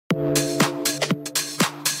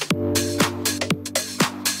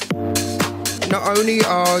not only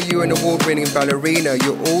are you an award-winning ballerina,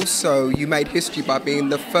 you made history by being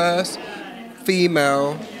the first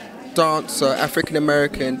female dancer, African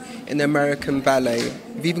American, in the American ballet.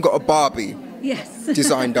 You've even got a Barbie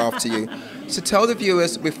designed after you. So tell the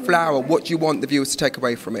viewers with Flower what you want the viewers to take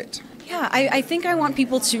away from it. Yeah, I think I want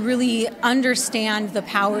people to really understand the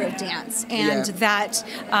power of dance, and that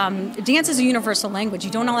dance is a universal language.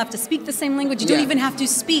 You don't all have to speak the same language. You don't even have to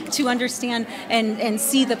speak to understand and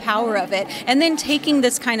see the power of it. And then taking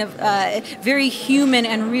this kind of very human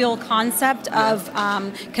and real concept of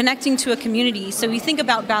connecting to a community. So we think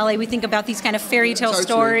about ballet, we think about these kind of fairy tale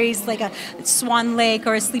stories like a Swan Lake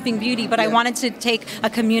or a Sleeping Beauty, but I wanted to take a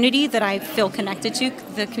community that I feel connected to,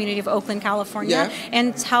 the community of Oakland, California,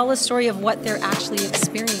 and tell a story of what they're actually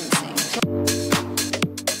experiencing.